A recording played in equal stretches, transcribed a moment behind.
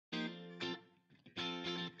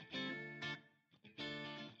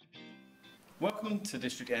Welcome to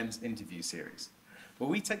District M's interview series, where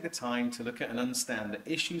we take the time to look at and understand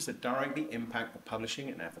the issues that directly impact the publishing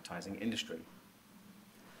and advertising industry.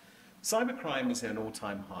 Cybercrime is at an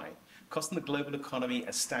all-time high, costing the global economy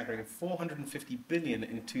a staggering $450 billion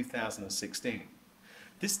in 2016.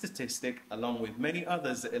 This statistic, along with many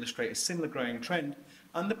others that illustrate a similar growing trend,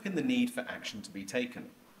 underpin the need for action to be taken.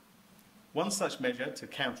 One such measure to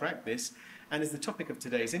counteract this, and is the topic of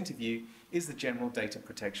today's interview, is the General Data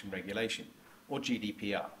Protection Regulation, or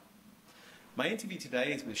GDPR. My interview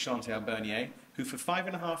today is with Chantal Bernier, who for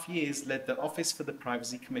 5.5 years led the Office for the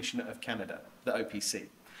Privacy Commissioner of Canada, the OPC,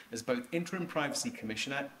 as both Interim Privacy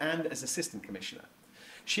Commissioner and as Assistant Commissioner.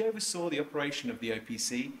 She oversaw the operation of the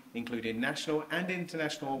OPC, including national and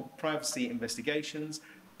international privacy investigations,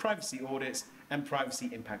 privacy audits, and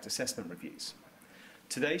privacy impact assessment reviews.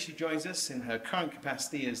 Today she joins us in her current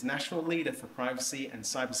capacity as National Leader for Privacy and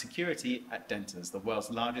Cybersecurity at Dentons, the world's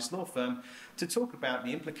largest law firm, to talk about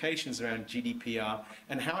the implications around GDPR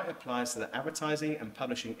and how it applies to the advertising and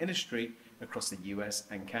publishing industry across the US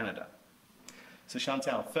and Canada. So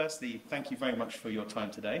Chantal, firstly, thank you very much for your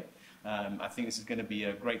time today. I think this is going to be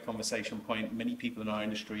a great conversation point. Many people in our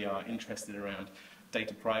industry are interested around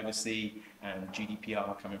data privacy and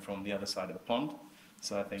GDPR coming from the other side of the pond.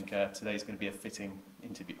 So I think today is going to be a fitting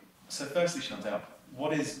interview. So firstly, Chantal,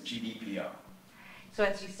 what is GDPR? So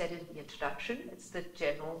as you said in the introduction, it's the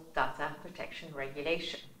General Data Protection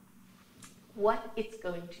Regulation. What it's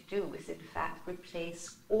going to do is in fact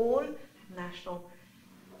replace all national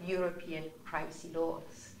European privacy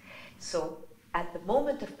laws. So at the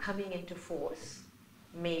moment of coming into force,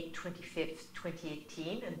 May 25th,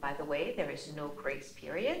 2018, and by the way, there is no grace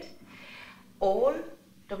period, all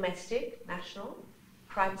domestic, national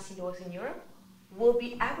privacy laws in Europe will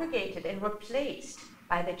be abrogated and replaced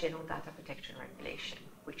by the General Data Protection Regulation,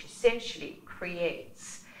 which essentially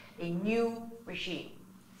creates a new regime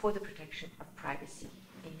for the protection of privacy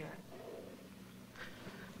in Europe.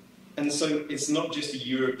 And so it's not just a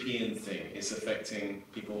European thing, it's affecting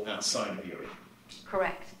people outside of Europe.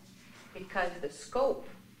 Correct, because the scope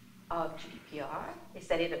of GDPR is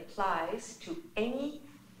that it applies to any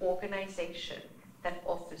organization that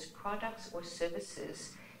offers products or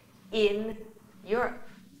services in Europe.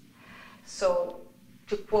 So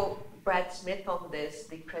to quote Brad Smith on this,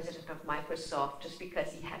 the president of Microsoft, just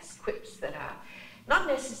because he has quips that are not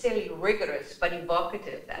necessarily rigorous, but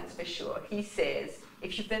evocative, that's for sure. He says,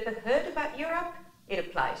 if you've ever heard about Europe, it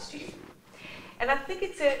applies to you. And I think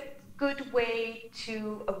it's a good way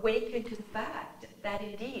to awaken to the fact that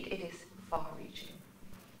indeed it is far-reaching.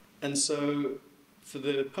 And so for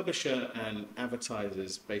the publisher and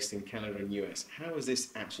advertisers based in Canada and US, how is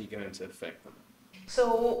this actually going to affect them?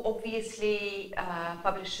 So obviously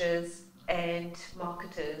publishers and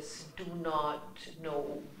marketers do not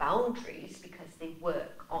know boundaries because they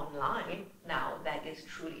work online. Now that is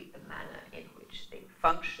truly the manner in which they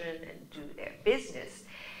function and do their business.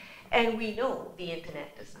 And we know the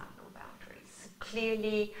internet does not know boundaries.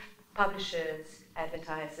 Clearly publishers,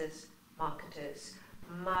 advertisers, marketers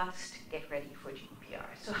must get ready for GDPR.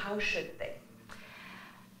 So how should they?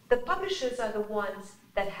 The publishers are the ones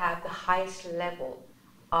that have the highest level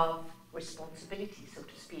of responsibility, so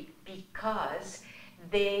to speak, because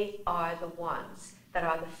they are the ones that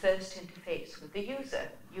are the first interface with the user.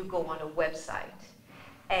 You go on a website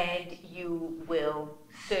and you will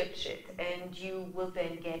search it and you will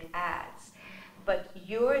then get ads. But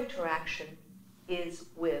your interaction is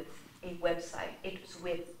with a website, it's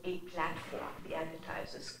with a platform. The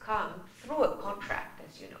advertisers come through a contract,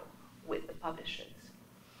 as you know, with the publishers.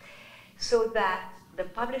 So that the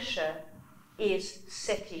publisher is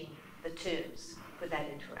setting the terms for that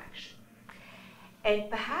interaction. And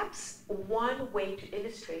perhaps one way to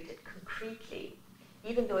illustrate it concretely,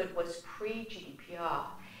 even though it was pre-GDPR,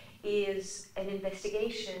 is an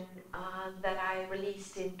investigation that I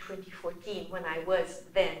released in 2014 when I was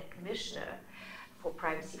then Commissioner for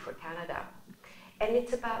Privacy for Canada. And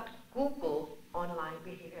it's about Google online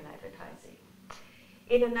behavioral advertising.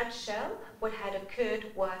 In a nutshell, what had occurred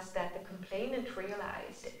was that the complainant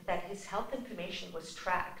realized that his health information was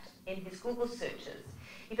tracked in his Google searches.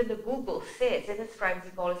 Even though Google says in its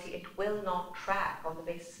privacy policy it will not track on the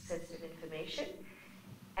basis of sensitive information,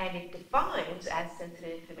 and it defines as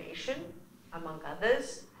sensitive information, among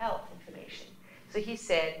others, health information. So he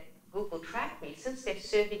said, Google tracked me since they're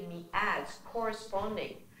serving me ads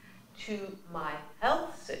corresponding to my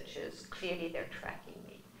health searches. Clearly they're tracking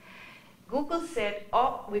me. Google said,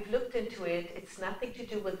 oh, we've looked into it. It's nothing to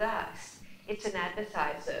do with us. It's an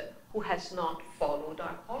advertiser who has not followed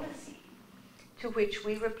our policy. To which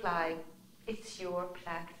we replied, it's your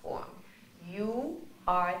platform. You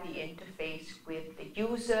are the interface with the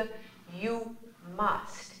user. You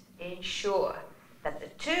must ensure that the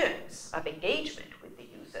terms of engagement with the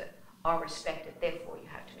user are respected. Therefore, you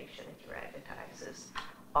have to make sure that your advertisers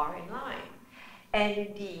are in line. And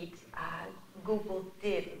indeed, Google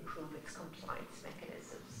did improve its compliance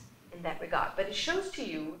mechanisms in that regard. But it shows to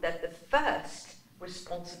you that the first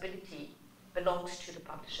responsibility belongs to the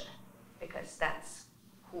publisher, because that's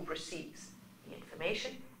who receives the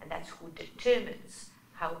information and that's who determines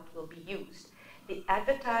how it will be used. The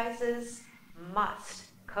advertisers must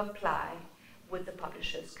comply with the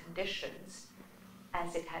publisher's conditions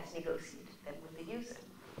as it has negotiated them with the user.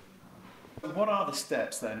 What are the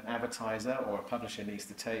steps that an advertiser or a publisher needs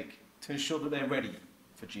to take to ensure that they're ready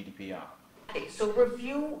for GDPR? Okay, so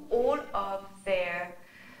review all of their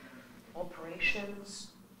operations,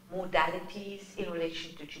 modalities in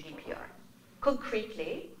relation to GDPR.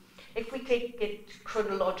 Concretely, if we take it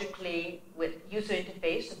chronologically with user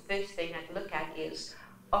interface, the first thing I'd look at is,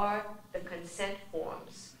 are the consent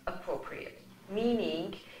forms appropriate?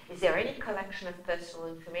 Meaning, is there any collection of personal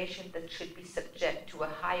information that should be subject to a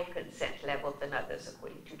higher consent level than others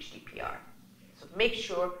according to GDPR? So make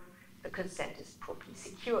sure the consent is properly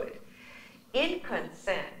secured. In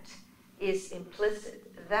consent is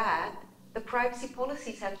implicit that the privacy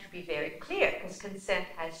policies have to be very clear, because consent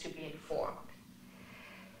has to be informed.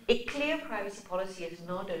 A clear privacy policy is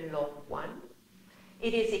not a long one.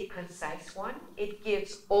 It is a concise one. It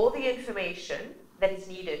gives all the information that is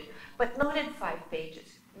needed, but not in 5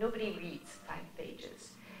 pages. Nobody reads 5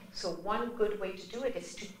 pages. So one good way to do it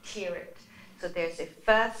is to tier it. So there's a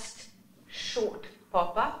first short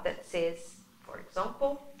pop-up that says, for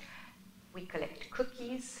example, we collect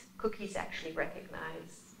cookies. Cookies actually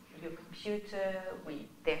recognize your computer,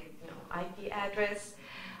 their IP address.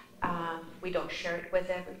 We don't share it with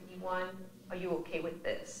everyone. Are you okay with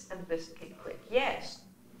this? And the person can click yes.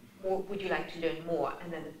 Or would you like to learn more?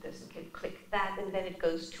 And then the person can click that, and then it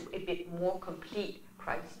goes to a bit more complete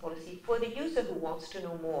privacy policy for the user who wants to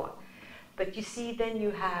know more. But you see, then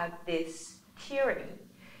you have this tiering,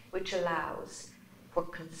 which allows for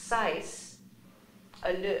concise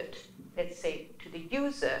alert, let's say, to the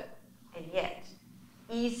user, and yet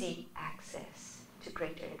easy access to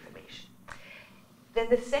greater information. Then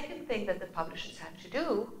the second thing that the publishers have to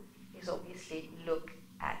do is obviously look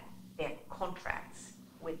at their contracts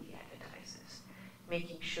with the advertisers,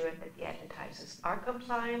 making sure that the advertisers are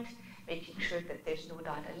compliant, making sure that there's no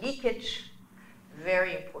data leakage,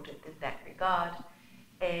 very important in that regard,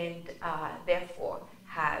 and therefore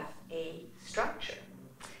have a structure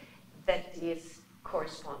that is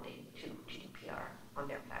corresponding to GDPR on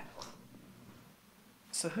their platform.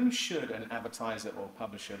 So who should an advertiser or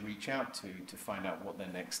publisher reach out to find out what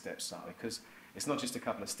their next steps are? Because it's not just a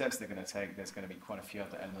couple of steps they're going to take, there's going to be quite a few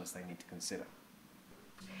other elements they need to consider.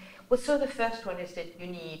 Well, so the first one is that you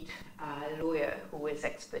need a lawyer who is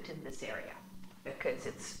expert in this area, because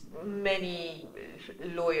many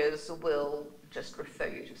lawyers will just refer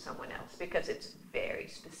you to someone else because it's very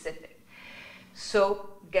specific.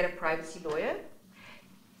 So get a privacy lawyer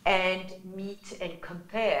and meet and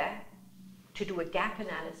compare to do a gap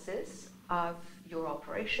analysis of your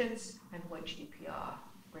operations and what GDPR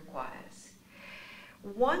requires.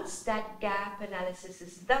 Once that gap analysis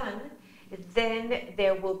is done, then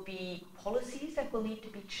there will be policies that will need to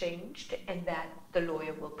be changed and that the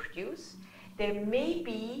lawyer will produce. There may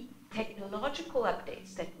be technological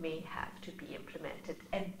updates that may have to be implemented,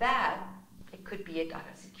 and that it could be a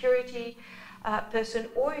data security person,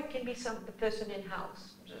 or it can be the person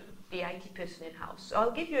in-house, the IT person in-house. So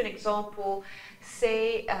I'll give you an example.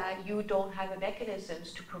 Say you don't have a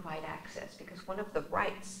mechanisms to provide access, because one of the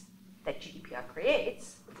rights that GDPR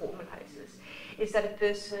creates, formalizes, is that a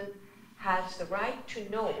person has the right to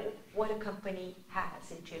know what a company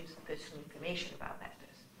has in terms of personal information about that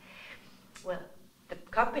person. Well, the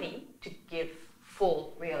company, to give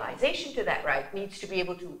full realization to that right, needs to be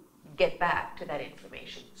able to get back to that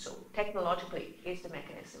information. So technologically, here's the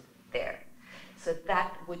mechanism there. So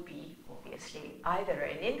that would be obviously either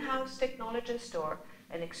an in-house technologist or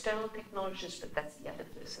an external technologist, but that's the other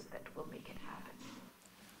person that will make it happen.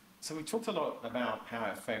 So we talked a lot about how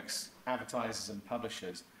it affects advertisers and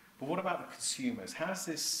publishers, but what about the consumers? How does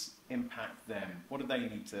this impact them? What do they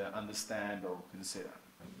need to understand or consider?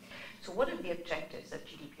 So one of the objectives of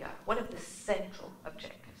GDPR, one of the central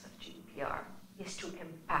objectives of GDPR, is to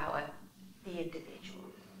empower the individual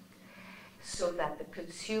so that the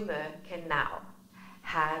consumer can now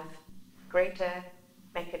have greater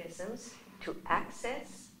mechanisms to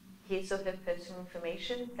access his or her personal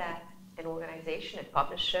information that an organization, a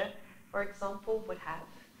publisher, for example, would have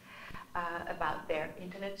about about their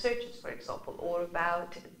internet searches, for example, or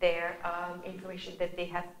about their information that they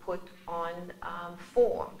have put on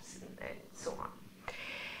forms and so on.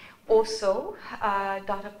 Also,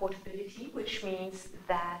 data portability, which means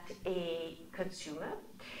that a consumer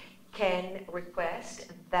can request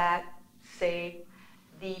that, say,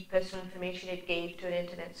 the personal information it gave to an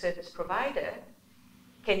internet service provider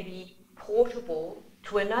can be portable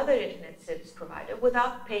to another internet service provider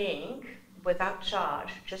without paying, without charge,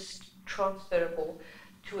 just transferable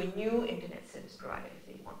to a new internet service provider if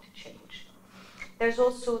they want to change. There's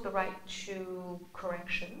also the right to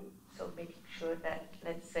correction, so making sure that,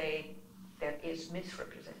 let's say, there is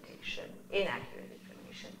misrepresentation, inaccurate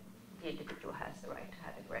information, the individual has the right to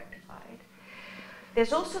have it rectified.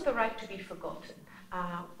 There's also the right to be forgotten,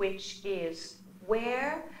 which is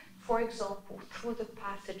where, for example, through the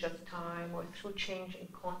passage of time or through change in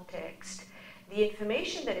context, the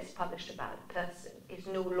information that is published about a person is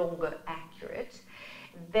no longer accurate,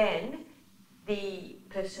 then the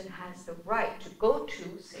person has the right to go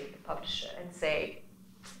to, say, the publisher and say,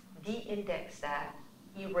 de-index that,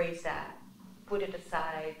 erase that, put it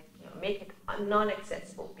aside, make it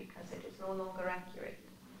non-accessible because it is no longer accurate.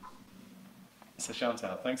 So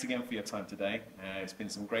Chantal, thanks again for your time today. It's been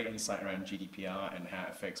some great insight around GDPR and how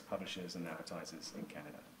it affects publishers and advertisers in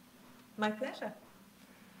Canada. My pleasure.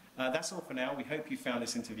 That's all for now. We hope you found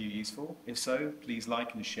this interview useful. If so, please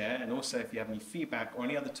like and share. And also, if you have any feedback or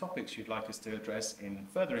any other topics you'd like us to address in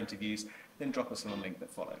further interviews, then drop us on the link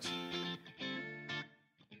that follows.